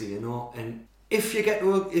apoplexy, and if you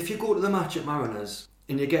go to the match at Mariners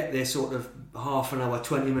and you get there sort of half an hour,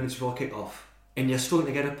 20 minutes before kick-off, and you're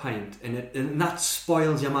struggling to get a pint, and that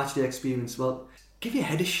spoils your match day experience, well, give your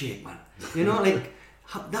head a shake, man.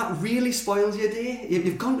 That really spoils your day.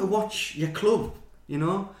 You've gone to watch your club,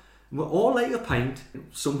 We're all like a pint,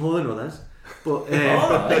 some more than others. But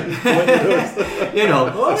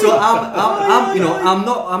so I'm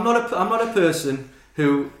not a person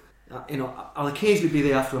who I'll occasionally be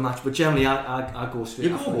there after a match, but generally I go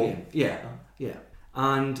straight after the game. Yeah.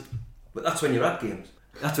 But that's when you're at games.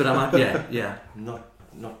 That's what I'm at. Yeah. Not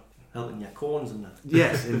helping your corns and that.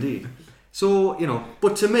 Yes, indeed. So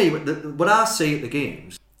but to me, what I see at the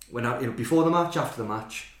games, when before the match, after the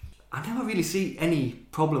match, I never really see any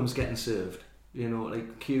problems getting served.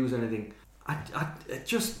 Like queues or anything.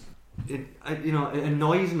 It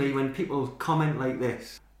annoys me when people comment like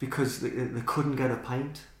this because they couldn't get a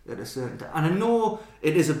pint at a certain time. And I know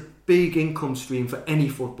it is a big income stream for any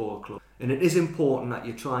football club, and it is important that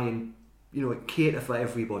you try and cater for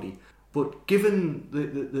everybody. But given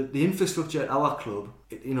the infrastructure at our club,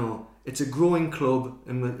 it's a growing club,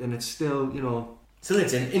 and it's still So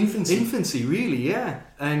it's in infancy. Infancy, really, yeah.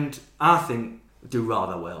 And I think we do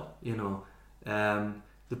rather well.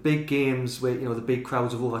 The big games where the big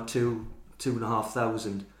crowds of over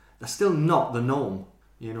 2,500, they're still not the norm.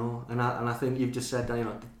 And I think you've just said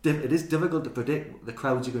that it is difficult to predict the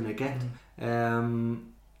crowds you're going to get.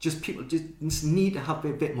 just people just need to have a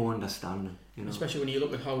bit more understanding, you know. Especially when you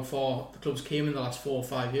look at how far the clubs came in the last 4 or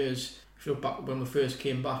 5 years. If you look back when we first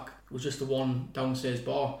came back, it was just the one downstairs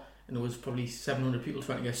bar, and there was probably 700 people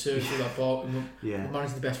trying to get served through that bar, and we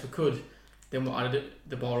managed the best we could. Then we added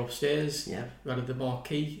the bar upstairs, we added the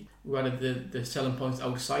marquee, we added the selling points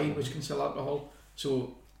outside which can sell alcohol.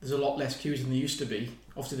 So there's a lot less queues than there used to be.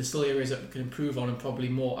 Obviously there's still areas that we can improve on, and probably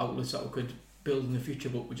more outlets that we could build in the future,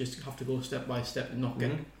 but we just have to go step by step and not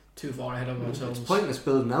get too far ahead of ourselves. It's pointless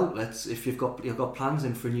building outlets if you've got plans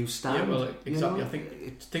in for a new stand. Yeah, well, exactly. You know? I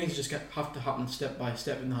think things just have to happen step by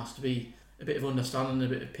step, and there has to be a bit of understanding, a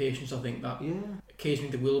bit of patience. I think that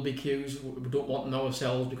occasionally there will be queues. We don't want them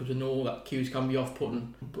ourselves because we know that queues can be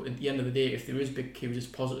off-putting. But at the end of the day, if there is big queues, it's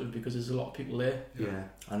positive because there's a lot of people there. Yeah,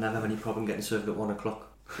 I never have any problem getting served at 1 o'clolock.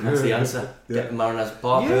 And that's the answer. Get the Mariners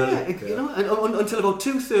bar early. You know, and until about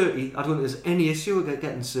 2:30, I don't think there's any issue with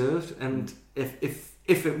getting served. And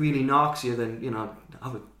if it really knocks you, then you know,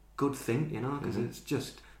 have a good think, you know,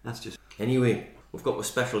 because that's just. Anyway, we've got a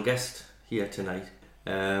special guest here tonight,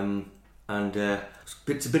 and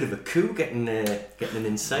it's a bit of a coup getting an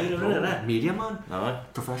insider, isn't it? Media man, aye,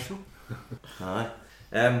 professional, aye.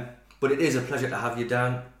 But it is a pleasure to have you,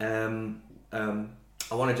 Dan.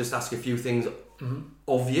 I want to just ask a few things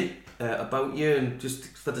of you, about you, and just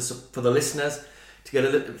for the listeners to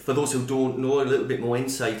get for those who don't know, a little bit more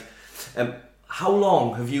insight. How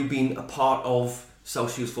long have you been a part of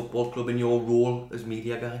South Shields Football Club in your role as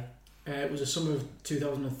media guy? It was the summer of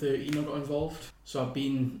 2013 I got involved. So I'd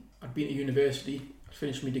been at university. I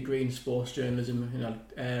finished my degree in sports journalism, and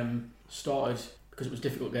I started, because it was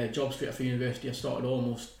difficult to get a job straight after university, I started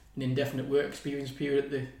almost an indefinite work experience period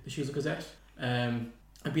at the Shields Gazette.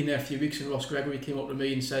 I'd been there a few weeks, and Ross Gregory came up to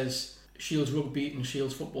me and says Shields Rugby and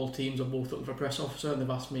Shields football teams are both looking for a press officer, and they've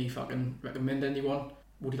asked me if I can recommend anyone.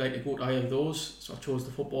 Would you like to go to either of those? So I chose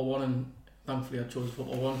the football one, and thankfully I chose the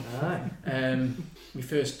football one. My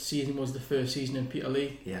first season was the first season in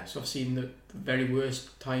Peterlee. Yeah. So I've seen the very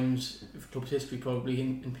worst times of club's history probably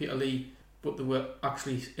in Peterlee, but there were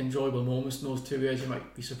actually enjoyable moments in those 2 years. You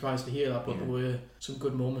might be surprised to hear that, but there were some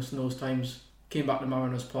good moments in those times. Came back to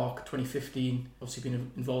Mariners Park 2015, obviously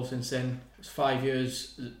been involved since then. It was 5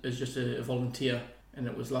 years as just a volunteer, and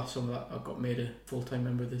it was last summer that I got made a full-time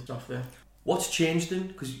member of the staff there. What's changed then?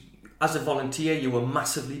 Because as a volunteer you were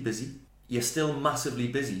massively busy, you're still massively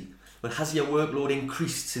busy, but has your workload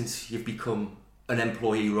increased since you've become an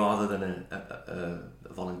employee rather than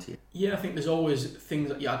a volunteer? Yeah, I think there's always things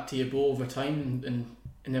that you add to your bow over time, and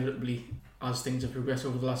inevitably as things have progressed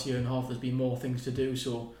over the last year and a half, there's been more things to do.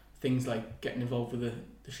 So things like getting involved with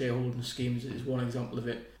the shareholding schemes is one example of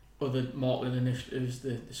it. Other marketing initiatives,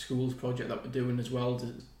 the schools project that we're doing as well,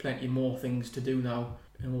 there's plenty more things to do now,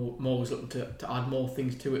 and we're always looking to add more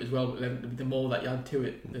things to it as well, but the more that you add to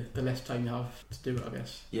it, the less time you have to do it, I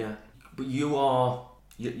guess. Yeah, but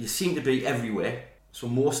you seem to be everywhere, so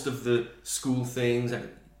most of the school things,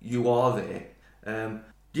 you are there.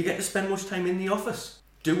 Do you get to spend much time in the office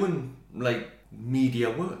doing like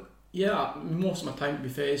media work? Yeah, most of my time, to be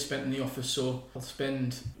fair, is spent in the office, so it's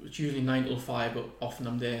usually 9 till 5, but often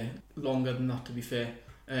I'm there longer than that, to be fair.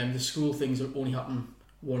 The school things only happen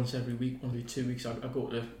once every week, once every 2 weeks. I go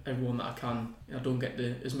to everyone that I can. I don't get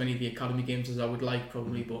to as many of the academy games as I would like,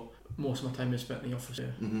 probably, but most of my time is spent in the office.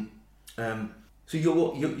 Yeah. So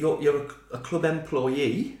you're a club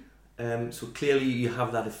employee, so clearly you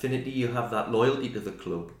have that affinity, you have that loyalty to the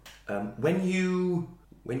club. When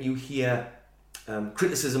you hear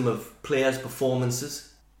criticism of players'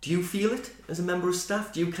 performances, do you feel it as a member of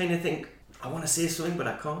staff? Do you kind of think, I want to say something but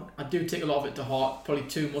I can't? I do take a lot of it to heart, probably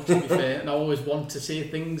too much to be fair, and I always want to say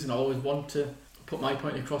things and I always want to put my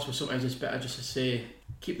point across, but sometimes it's better just to say,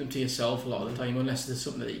 keep them to yourself a lot of the time, unless there's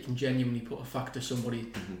something that you can genuinely put a fact to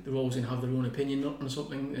somebody. They're always going to have their own opinion on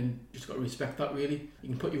something, and you just got to respect that, really. You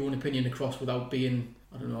can put your own opinion across without being,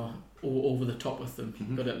 I don't know, over the top with them.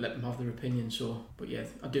 You've got to let them have their opinion. So, but yeah,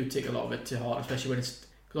 I do take a lot of it to heart, especially when it's,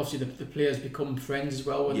 because obviously the players become friends as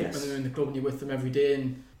well when they're in the club and you're with them every day,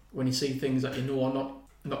 and when you see things that you know are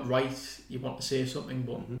not right, you want to say something,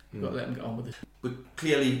 but you've got to let them get on with it. But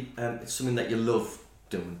clearly it's something that you love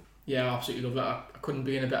doing. Yeah, I absolutely love that. I couldn't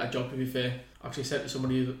be in a better job, to be fair. I actually said to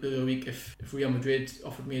somebody the other week, if Real Madrid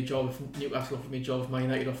offered me a job, if Newcastle offered me a job, if Man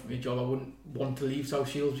United offered me a job, I wouldn't want to leave South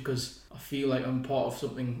Shields, because I feel like I'm part of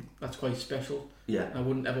something that's quite special. Yeah. And I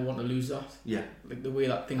wouldn't ever want to lose that. Yeah. Like the way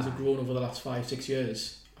that things have grown over the last 5-6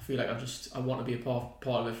 years, I feel like I want to be a part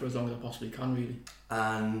of it for as long as I possibly can, really.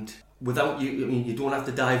 And without you, I mean, you don't have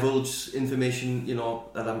to divulge information, you know,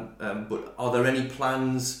 that but are there any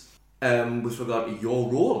plans with regard to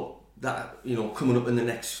your role that, you know, coming up in the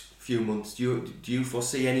next few months, do you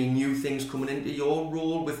foresee any new things coming into your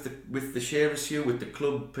role with the share issue, with the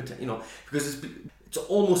club? You know, because it's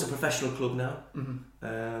almost a professional club now.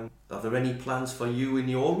 Are there any plans for you in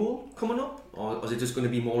your role coming up, or is it just going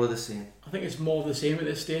to be more of the same? I think it's more of the same at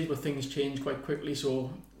this stage, but things change quite quickly.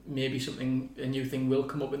 So maybe a new thing will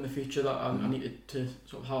come up in the future that I need to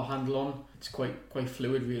sort of have a handle on. It's quite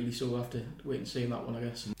fluid really, so we'll have to wait and see on that one, I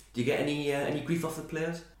guess. Do you get any grief off the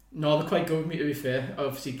players? No, they're quite good with me, to be fair.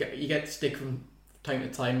 Obviously, you get stick from time to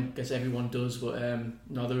time. I guess everyone does, but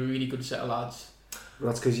no, they're a really good set of lads. Well,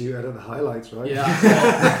 that's because you edit the highlights, right? Yeah.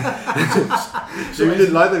 So you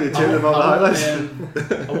didn't like them, you turned them on the highlights?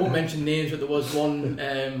 I won't mention names, but there was one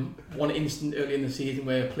instant early in the season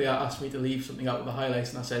where a player asked me to leave something out of the highlights,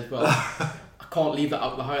 and I said, well, I can't leave that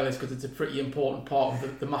out of the highlights because it's a pretty important part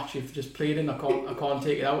of the match you've just played in. I can't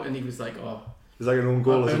take it out. And he was like, oh. It's like an own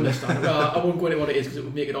goal, I isn't it? understand. Well, I won't go into what it is because it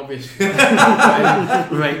would make it obvious.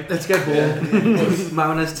 Right, let's get home.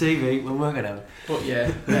 Mariners TV, we'll work it out. But yeah,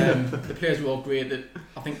 the players were all great.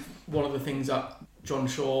 I think one of the things that John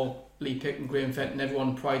Shaw, Lee Pick and Graham Fenton,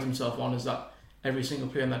 everyone prides himself on is that every single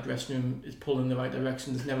player in that dressing room is pulling in the right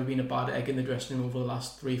direction. There's never been a bad egg in the dressing room over the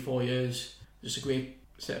last 3-4 years. Just a great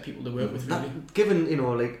set of people to work with, really. Given, you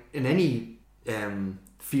know, like in any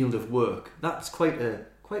field of work, that's quite a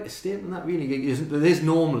statement, that really. There is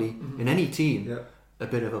normally in any team a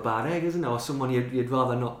bit of a bad egg, isn't there, or someone you'd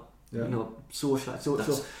rather not, you know,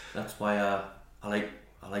 socialise. That's why I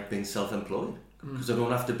like being self-employed, because I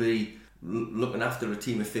don't have to be looking after a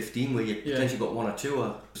team of 15 where you potentially got one or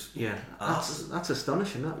two. That's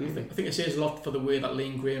astonishing. That really. I think it says a lot for the way that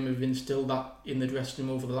Lee and Graham have instilled that in the dressing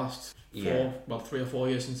room over the last 3 or 4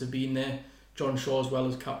 years since they've been there. John Shaw as well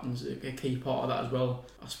as captain's a key part of that as well.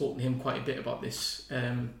 I've spoken to him quite a bit about this,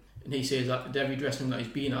 and he says that at every dressing room that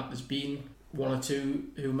he's been at, there's been one or two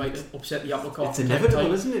who might upset the apple cart. It's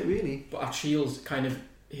inevitable, isn't it, really? But at Shields, kind of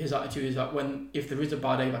his attitude is that if there is a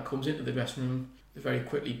bad egg that comes into the dressing room, they very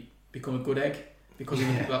quickly become a good egg because of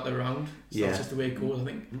the people that they're around. So that's just the way it goes. I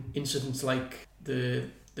think incidents like the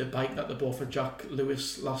bike that they bought for Jack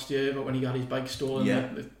Lewis last year, but when he had his bike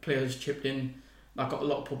stolen, the players chipped in. That got a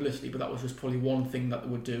lot of publicity, but that was just probably one thing that they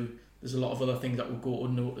would do. There's a lot of other things that would go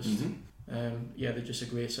unnoticed. They're just a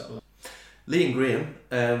great set of lads. Lee and Graham,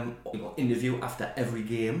 interview after every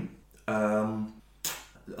game. Have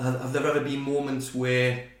there ever been moments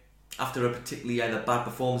where, after a particularly either bad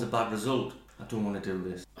performance or bad result, I don't want to do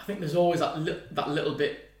this? I think there's always that little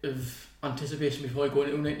bit of anticipation before you go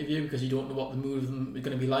into an interview, because you don't know what the mood of them is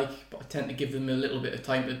going to be like. But I tend to give them a little bit of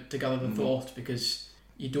time to gather their thoughts, because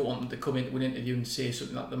you don't want them to come into an interview and say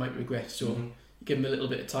something that they might regret. So you give them a little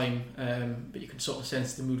bit of time, but you can sort of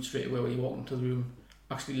sense the mood straight away when you walk into the room.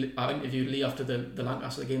 Actually, I interviewed Lee after the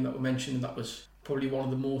Lancaster game that we mentioned, and that was probably one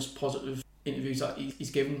of the most positive interviews that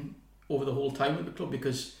he's given over the whole time at the club,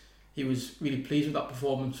 because he was really pleased with that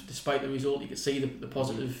performance. Despite the result, you could see the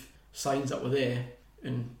positive signs that were there,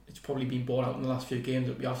 and it's probably been borne out in the last few games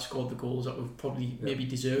that we have scored the goals that we've probably maybe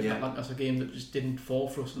deserved. That Lancaster game that just didn't fall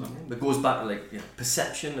for us. It goes back to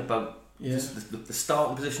perception about the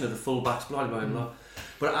starting position of the full backs, blah blah blah.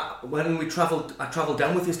 But when I travelled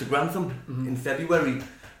down with you to Grantham in February.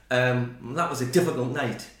 That was a difficult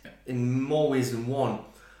night in more ways than one.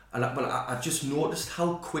 But I just noticed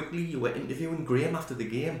how quickly you were interviewing Graham after the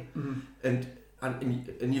game, and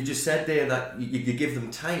you just said there that you give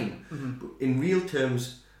them time. But in real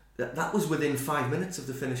terms, that was within 5 minutes of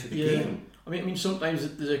the finish of the game. I mean, sometimes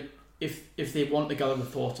if they want to gather the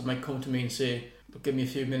thoughts, they might come to me and say, "Look, give me a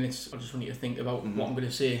few minutes. I just want you to think about what I'm going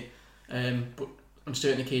to say." But on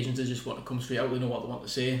certain occasions, they just want to come straight out. They know what they want to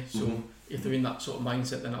say. So if they're in that sort of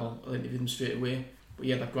mindset, then I'll interview them straight away. But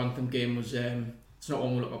yeah, that Grantham game was. It's not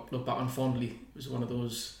one we'll look back on fondly. It was one of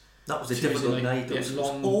those. That was a difficult night. It was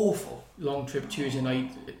awful. Long trip Tuesday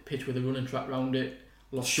night, pitch with a running track round it.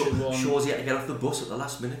 Shows you had to get off the bus at the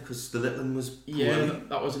last minute because the little one was poorly. Yeah,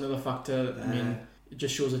 that was another factor. I mean, it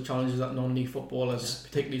just shows the challenges that non-league footballers,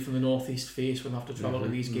 particularly from the northeast, face when they have to travel to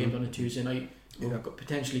these games on a Tuesday night. We've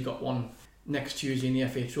potentially got one next Tuesday in the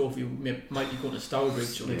FA Trophy. We might be going to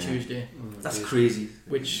Stourbridge on a Tuesday. That's crazy.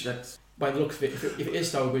 By the looks of it, if it is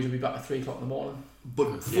Stourbridge, we'll be back at 3 o'clock in the morning.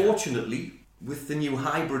 But fortunately, with the new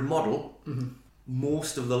hybrid model,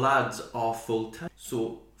 most of the lads are full time.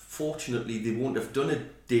 So fortunately, they won't have done a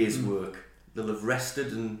day's work. They'll have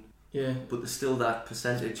rested but there's still that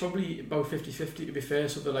percentage. Probably about 50-50 to be fair.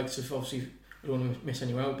 So the likes of, obviously, I don't want to miss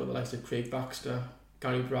anyone out, but the likes of Craig Baxter,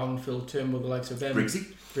 Gary Brown, Phil Turnbull, the likes of them.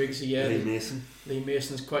 Briggsy, yeah. Lee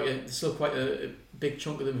Mason's still quite a big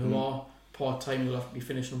chunk of them who are part-time, who'll have to be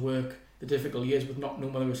finishing work. the difficulty is with not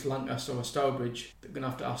knowing whether it's Lancaster or Stourbridge, they're going to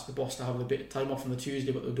have to ask the boss to have a bit of time off on the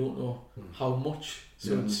Tuesday, but they don't know how much.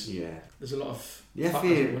 So there's a lot of factors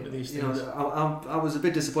that go into these things. I was a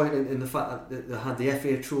bit disappointed in the fact that they had the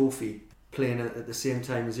FA Trophy playing at the same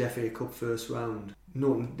time as the FA Cup first round.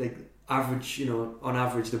 Noting on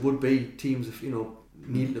average there would be teams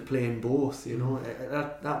needing to play in both.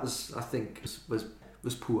 That was, I think,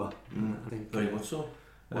 was poor. I think very much so.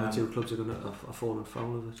 One or two clubs are going to have fallen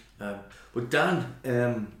foul of it. But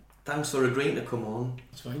Dan, thanks for agreeing to come on.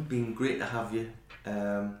 It's fine. Been great to have you.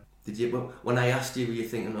 When I asked you, were you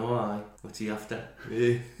thinking, what's he after?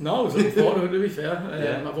 No, I was looking forward to it, to be fair.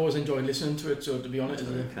 I've always enjoyed listening to it, so to be honest,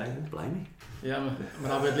 blimey. Yeah, I'm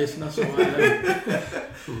an avid listener, so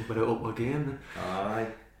but up again. Aye.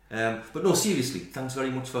 But no, seriously, thanks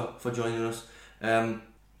very much for joining us. And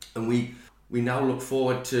we now look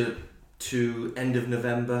forward to end of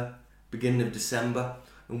November, beginning of December,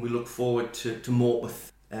 and we look forward to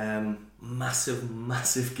Morpeth.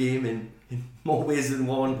 Massive game in more ways than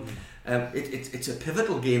one. It's a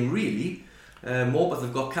pivotal game, really. Morpeth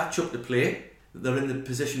have got catch up to play. They're in the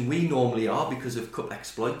position we normally are because of cup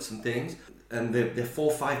exploits and things. They're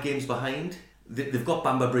 4 or 5 games behind. They've got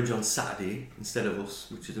Bamber Bridge on Saturday instead of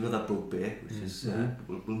us, which is another bugbear. Which is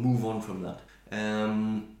we'll move on from that.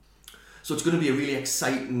 So it's going to be a really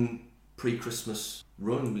exciting pre-Christmas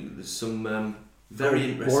run. There's some very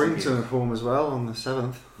interesting Warrington games. at home as well on the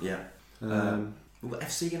 7th. Yeah. We've got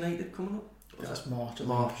FC United coming up. That's March.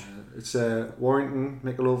 It's Warrington,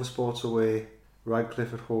 Michelova Sports away,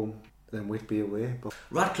 Radcliffe at home, then Whitby away. But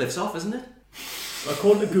Radcliffe's off, isn't it?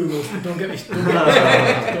 According to Google, don't get me started.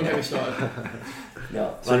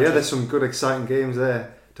 No. So there's some good exciting games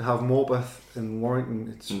there. To have Morpeth and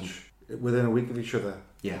Warrington, it's within a week of each other.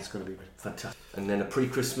 Yeah, it's going to be fantastic. And then a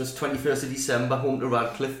pre-Christmas, 21st of December, home to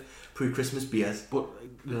Radcliffe, pre-Christmas beers. But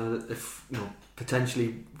if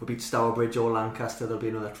potentially we beat Stourbridge or Lancaster, there'll be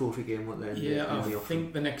another trophy game, won't there? Yeah, I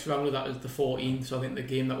think the next round of that is the 14th, so I think the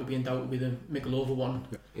game that will be in doubt will be the Michelova one.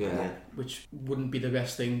 Yeah. Which wouldn't be the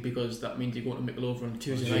best thing because that means you're going to Michelova on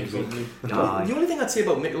Tuesday night probably. The only thing I'd say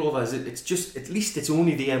about Michelova is it's just, at least it's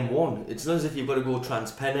only the M1. It's not as if you've got to go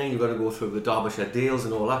Transpennine, you've got to go through the Derbyshire Dales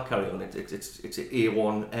and all that carry on. It's an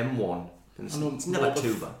A1, M1. It's never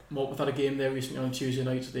too bad. Morpeth had a game there recently on Tuesday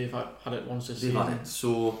night, so they've had it once this season.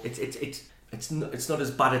 So it's not as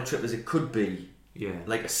bad a trip as it could be. Yeah,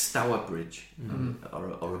 like a Stourbridge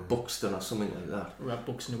or a Buxton or something like that. We had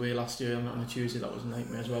Buxton away last year on a Tuesday. That was a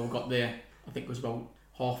nightmare as well. We got there, I think it was about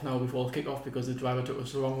half an hour before the kick-off because the driver took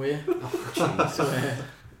us the wrong way. So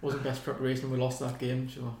wasn't best preparation. We lost that game.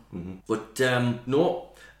 So. But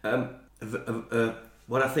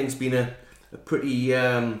what I think's been a pretty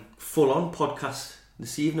full-on podcast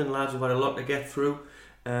this evening, lads. We've had a lot to get through,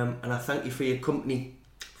 and I thank you for your company,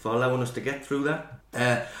 for allowing us to get through that.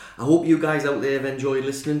 I hope you guys out there have enjoyed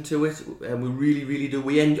listening to it. We really, really do.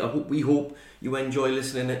 We hope you enjoy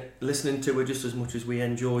listening to it just as much as we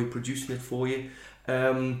enjoy producing it for you.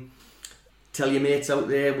 Tell your mates out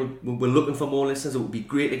there. We're looking for more listeners. It would be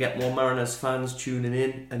great to get more Mariners fans tuning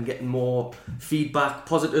in and getting more feedback,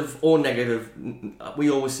 positive or negative. We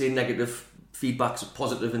always say negative feedback's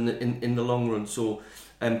positive in the long run. So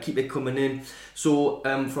keep it coming in. So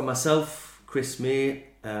from myself, Chris May,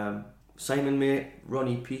 Simon May,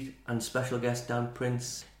 Ronnie Pete and special guest Dan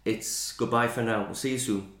Prince, it's goodbye for now. We'll see you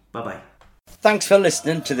soon. Bye-bye. Thanks for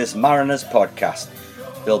listening to this Mariners podcast.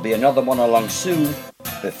 There'll be another one along soon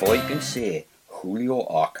before you can say Julio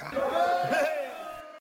Arca.